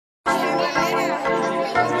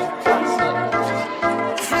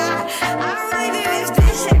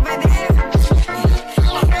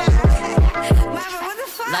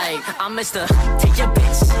Mr. Take your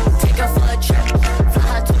bitch, take her for a trip, fly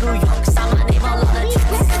her to New York, sign my name all on the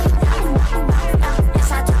tickets.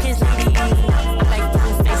 Yes, I took his lady. I like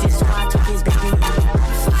blue faces, so I took his baby.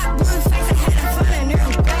 Fuck blue face, I had to find a new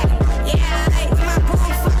baby. Yeah, I ate my boo,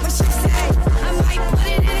 fuck what she say. I might put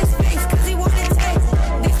it in his face, cause he wanna taste.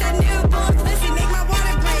 This that newborn pussy, make my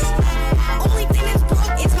water break. Only thing that's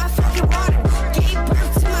broke is my fucking water. Gave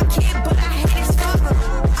birth to my kid, but I hate his father.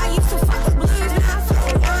 I used to fuck with blues, now I fuck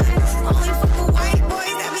with ones. Only fuck with white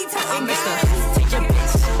boys that be talking Mr. guns. Take your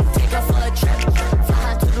bitch, take her for a trip, fly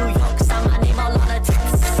her to New York, sign my name all on the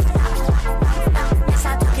tickets. Yes, I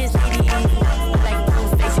took his lady. I like blue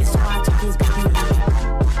faces, so I took his baby.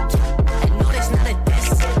 And no, that's not a diss,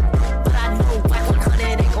 but I know White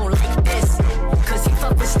 100 ain't gon' like this, cause he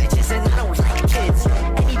fuck with snitches and I don't like kids.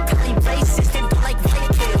 And he probably racist and don't like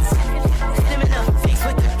white kids. Hit him in the face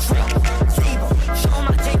with the drink, save him, show him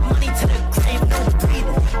I take money to the grave, no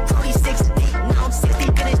breathing. Cody 6 deep, now I'm 60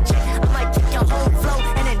 in his check. I might kick your whole flow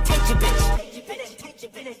and then take your bitch.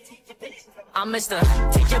 I'm Mr.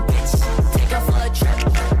 Take your bitch.